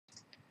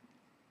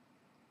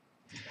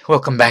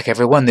Welcome back,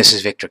 everyone. This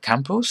is Victor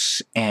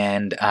Campos,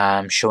 and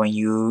I'm showing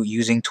you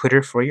using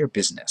Twitter for your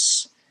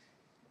business.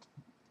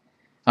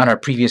 On our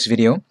previous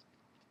video,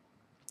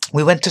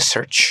 we went to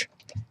search,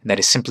 that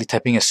is simply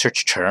typing a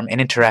search term,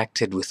 and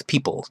interacted with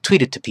people,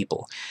 tweeted to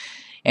people.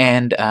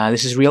 And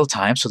this is real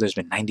time, so there's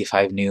been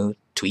 95 new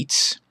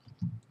tweets.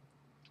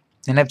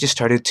 And I've just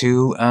started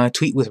to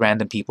tweet with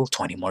random people,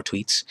 20 more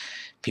tweets.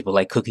 People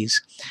like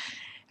cookies.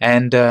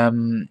 And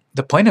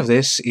the point of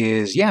this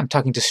is, I'm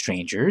talking to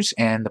strangers,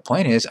 and the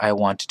point is I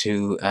want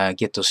to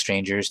get those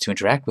strangers to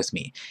interact with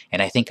me,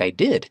 and I think I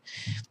did.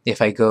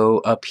 If I go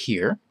up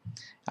here,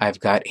 I've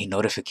got a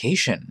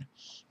notification.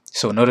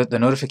 So the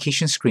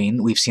notification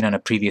screen we've seen on a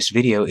previous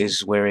video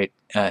is where it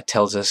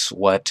tells us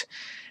what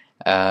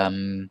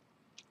has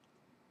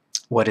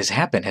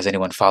happened. Has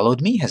anyone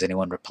followed me? Has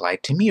anyone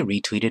replied to me,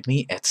 retweeted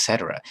me,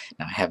 etc.?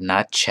 Now, I have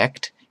not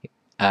checked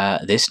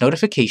this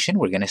notification.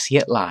 We're going to see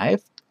it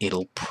live.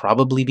 It'll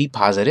probably be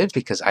positive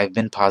because I've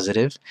been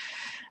positive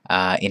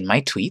in my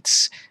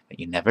tweets, but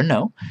you never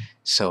know.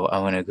 So I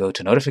want to go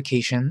to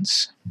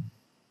notifications,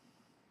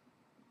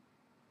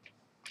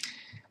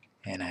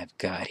 and I've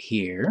got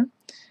here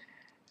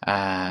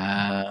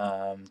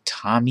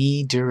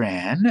Tommy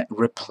Duran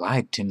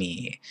replied to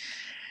me.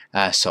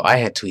 So I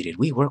had tweeted,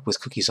 "We work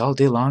with cookies all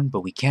day long,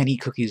 but we can't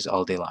eat cookies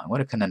all day long.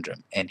 What a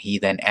conundrum." And he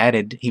then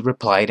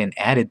replied and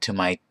added to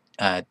my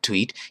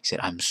tweet. He said,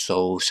 "I'm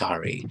so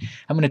sorry."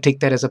 I'm going to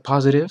take that as a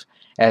positive,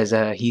 as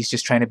he's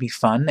just trying to be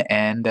fun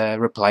and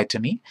replied to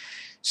me.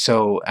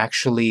 So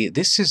actually,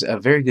 this is a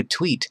very good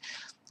tweet.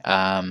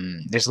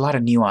 There's a lot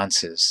of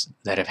nuances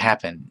that have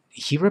happened.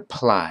 He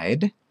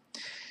replied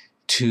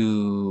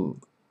to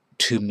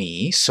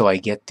me, so I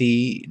get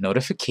the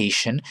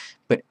notification,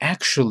 but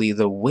actually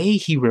the way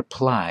he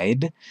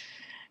replied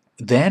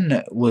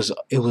then was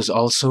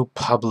also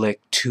public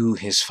to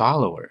his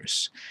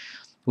followers.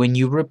 When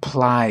you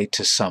reply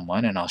to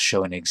someone, and I'll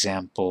show an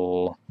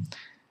example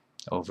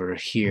over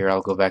here,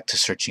 I'll go back to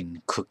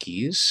searching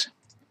cookies.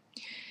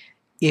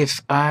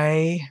 If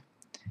I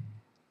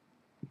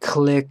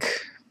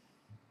click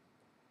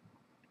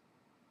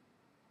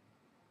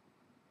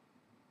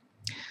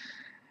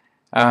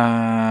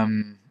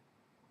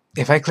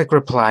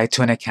reply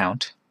to an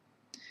account,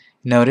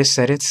 notice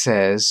that it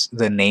says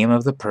the name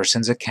of the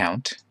person's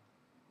account,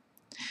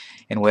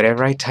 and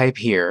whatever I type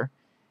here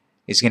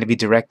is going to be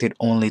directed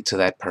only to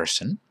that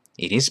person.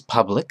 It is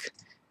public,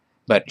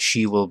 but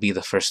she will be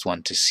the first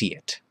one to see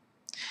it.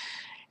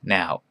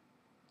 Now,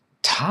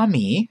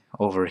 Tommy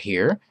over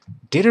here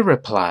did a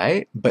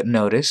reply, but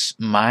notice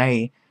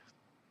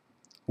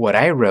what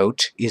I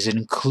wrote is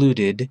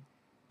included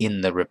in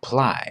the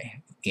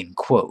reply, in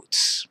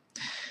quotes.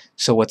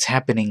 So what's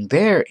happening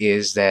there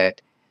is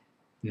that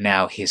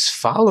now his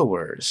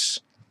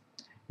followers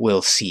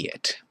will see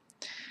it.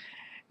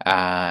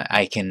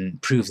 I can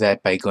prove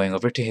that by going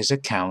over to his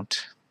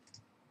account.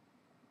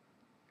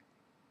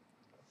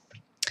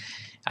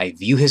 I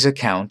view his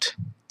account.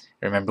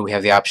 Remember, we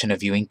have the option of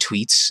viewing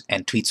tweets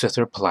and tweets with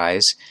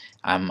replies.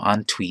 I'm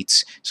on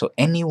tweets. So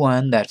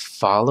anyone that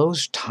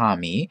follows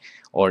Tommy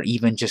or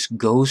even just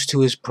goes to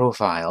his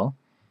profile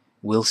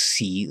will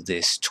see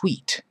this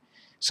tweet.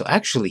 So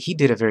actually, he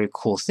did a very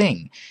cool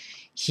thing.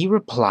 He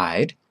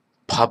replied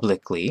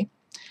publicly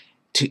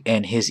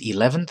and his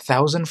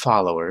 11,000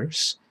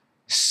 followers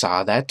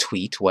saw that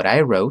tweet, what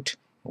I wrote,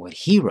 what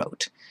he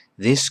wrote.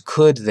 This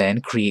could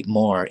then create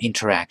more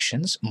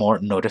interactions, more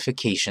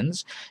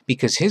notifications,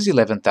 because his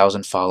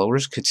 11,000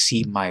 followers could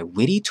see my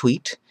witty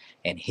tweet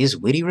and his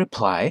witty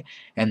reply,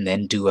 and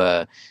then do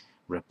a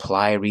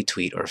reply,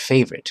 retweet, or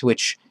favorite,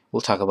 which we'll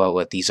talk about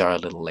what these are a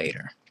little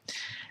later.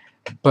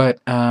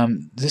 But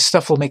this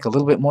stuff will make a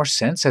little bit more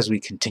sense as we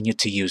continue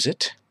to use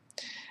it.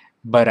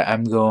 But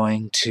I'm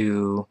going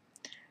to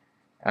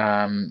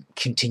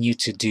continue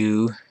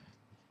to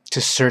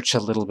search a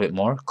little bit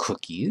more.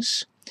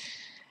 Cookies,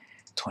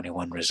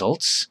 21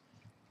 results.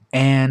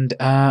 And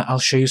I'll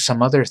show you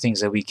some other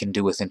things that we can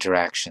do with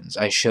interactions.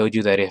 I showed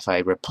you that if I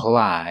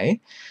reply,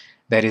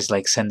 that is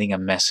like sending a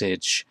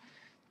message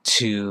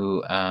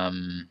to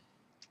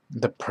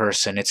the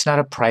person. It's not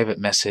a private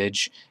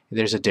message.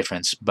 There's a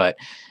difference. But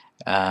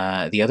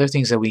the other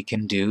things that we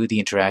can do, the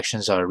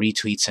interactions, are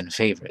retweets and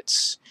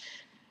favorites.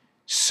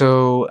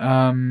 So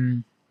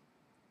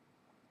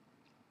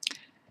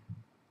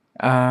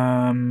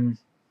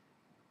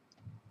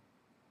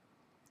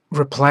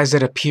replies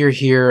that appear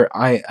here,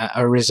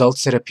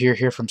 results that appear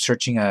here from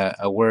searching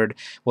a word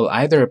will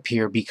either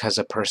appear because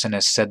a person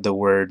has said the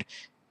word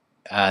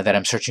that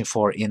I'm searching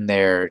for in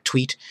their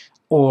tweet,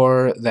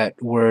 or that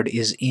word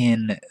is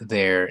in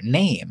their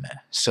name.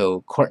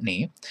 So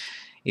Courtney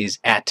is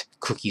at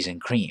Cookies and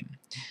Cream.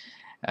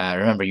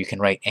 Remember, you can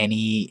write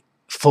any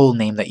full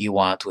name that you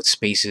want with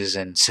spaces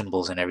and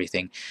symbols and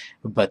everything,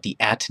 but the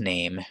at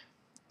name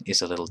is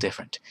a little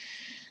different.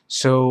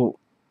 So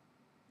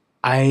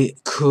I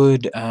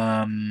could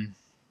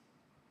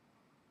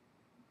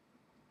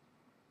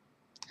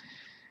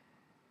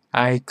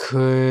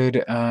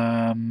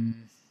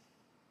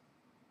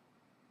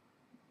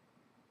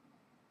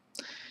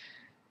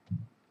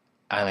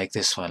I like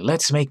this one.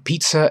 Let's make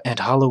pizza and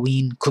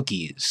Halloween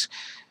cookies.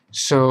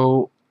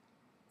 So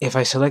if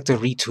I select a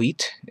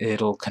retweet,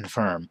 it'll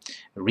confirm.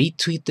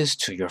 Retweet this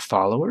to your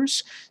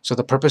followers. So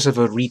the purpose of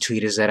a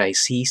retweet is that I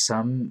see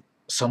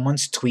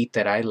someone's tweet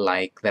that I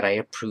like, that I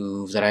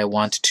approve, that I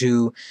want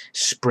to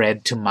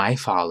spread to my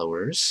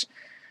followers.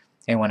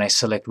 And when I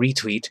select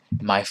retweet,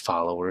 my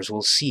followers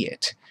will see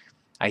it.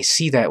 I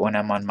see that when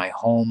I'm on my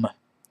home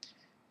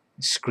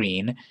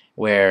screen,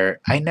 where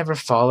I never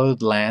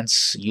followed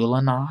Lance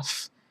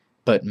Ulanoff,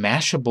 but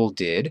Mashable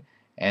did,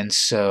 and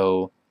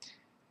so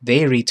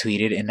they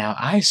retweeted and now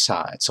I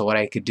saw it. So what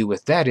I could do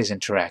with that is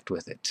interact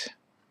with it.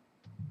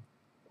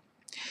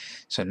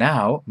 So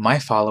now my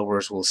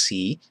followers will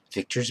see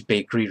Victor's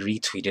Bakery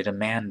retweeted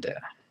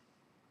Amanda.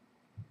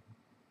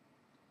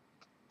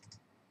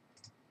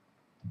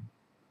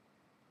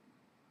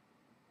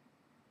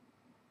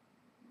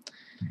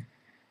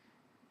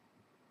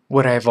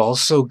 What I've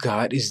also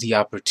got is the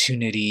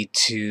opportunity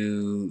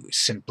to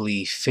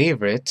simply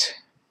favorite.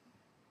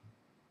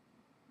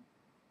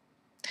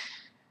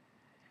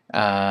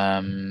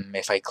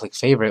 If I click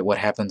favorite, what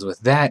happens with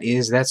that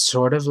is that's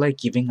sort of like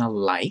giving a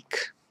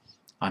like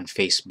on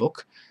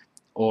Facebook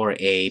or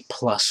a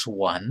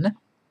 +1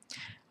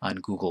 on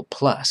Google+.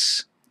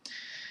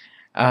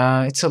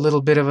 It's a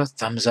little bit of a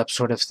thumbs up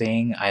sort of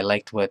thing. I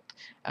liked what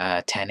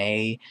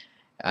Tane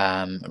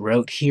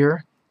wrote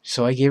here,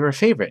 so I gave her a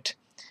favorite.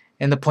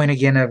 And the point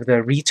again of the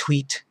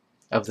retweet,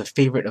 of the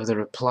favorite, of the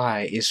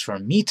reply is for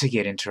me to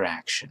get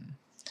interaction.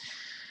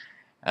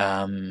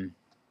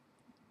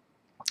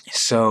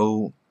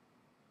 So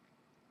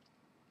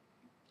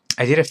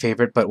I did a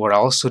favorite, but what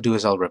I'll also do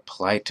is I'll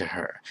reply to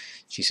her.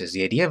 She says,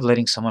 the idea of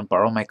letting someone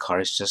borrow my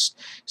cars just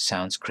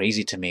sounds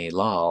crazy to me.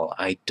 Lol,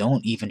 I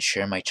don't even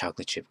share my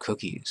chocolate chip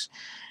cookies.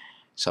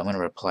 So I'm going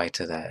to reply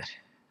to that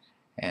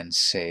and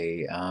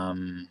say,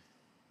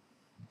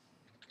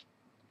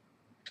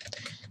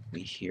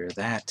 we hear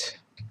that.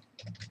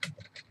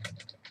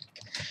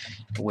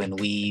 When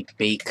we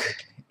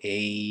bake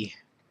a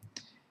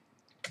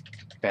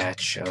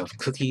batch of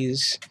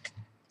cookies,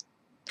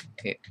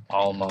 it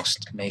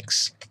almost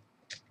makes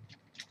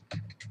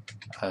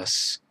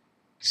us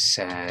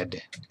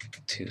sad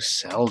to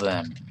sell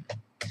them.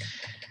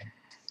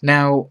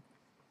 Now,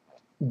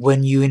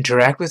 when you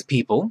interact with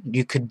people,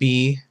 you could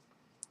be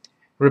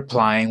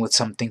replying with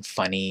something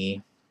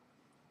funny.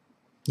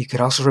 You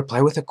could also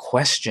reply with a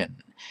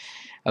question.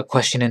 A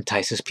question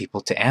entices people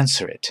to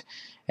answer it,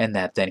 and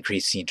that then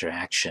creates the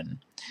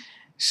interaction.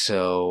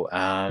 So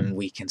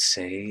we can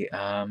say,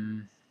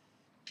 when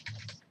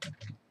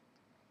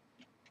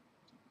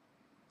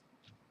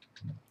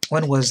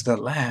was the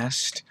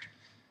last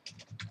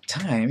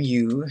time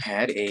you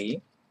had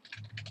a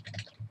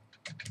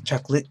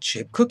chocolate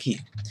chip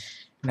cookie?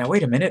 Now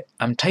wait a minute,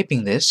 I'm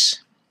typing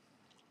this,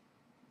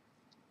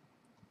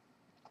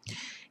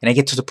 and I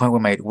get to the point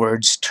where my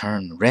words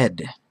turn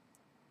red.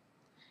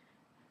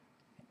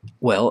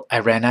 Well, I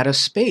ran out of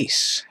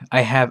space.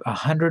 I have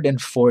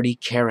 140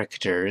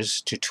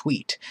 characters to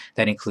tweet.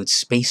 That includes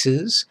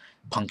spaces,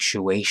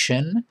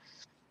 punctuation,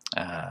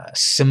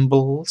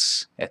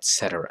 symbols,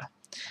 etc.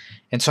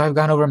 And so I've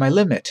gone over my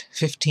limit,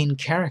 15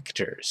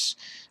 characters.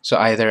 So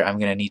either I'm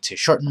going to need to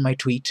shorten my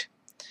tweet,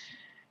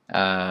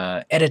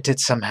 edit it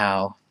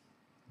somehow,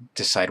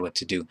 decide what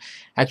to do.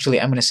 Actually,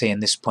 I'm going to say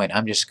in this point,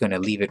 I'm just going to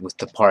leave it with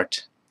the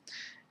part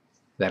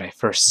that I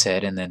first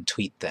said and then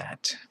tweet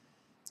that.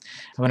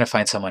 I'm going to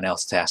find someone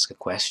else to ask a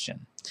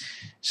question.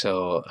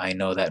 So I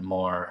know that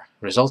more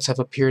results have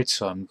appeared,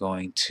 so I'm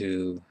going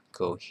to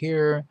go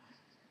here.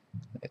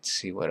 Let's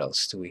see, what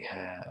else do we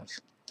have?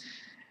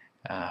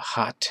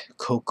 Hot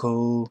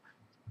cocoa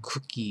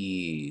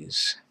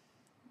cookies.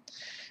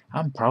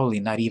 I'm probably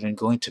not even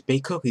going to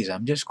bake cookies.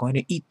 I'm just going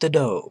to eat the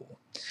dough.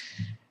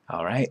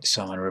 Alright,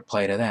 so I'm going to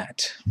reply to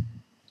that.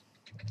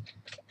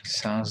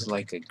 Sounds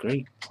like a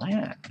great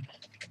plan.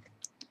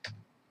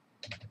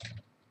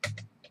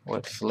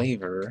 What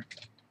flavor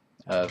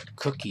of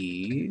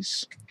cookie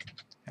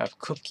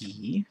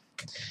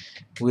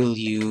will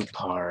you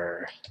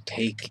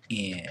partake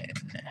in?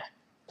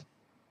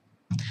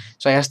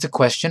 So I asked a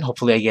question,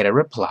 hopefully I get a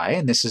reply,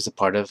 and this is a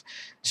part of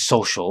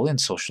social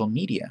and social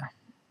media.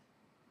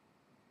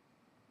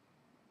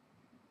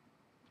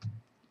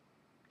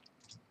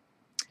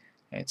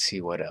 Let's see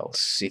what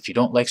else. If you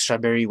don't like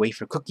strawberry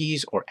wafer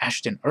cookies or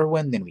Ashton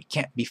Irwin, then we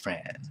can't be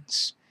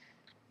friends.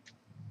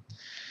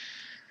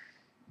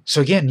 So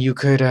again, you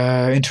could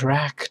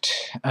interact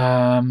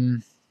for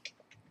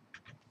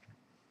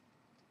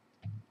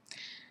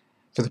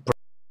the purpose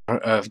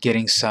of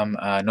getting some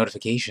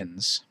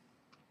notifications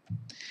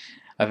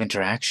of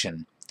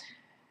interaction.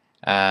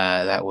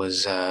 That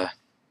was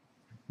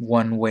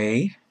one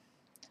way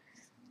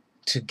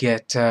to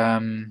get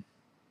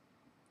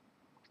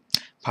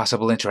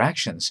possible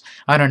interactions.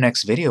 On our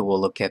next video,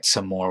 we'll look at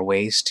some more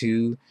ways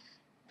to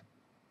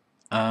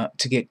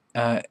get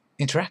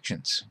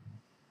interactions.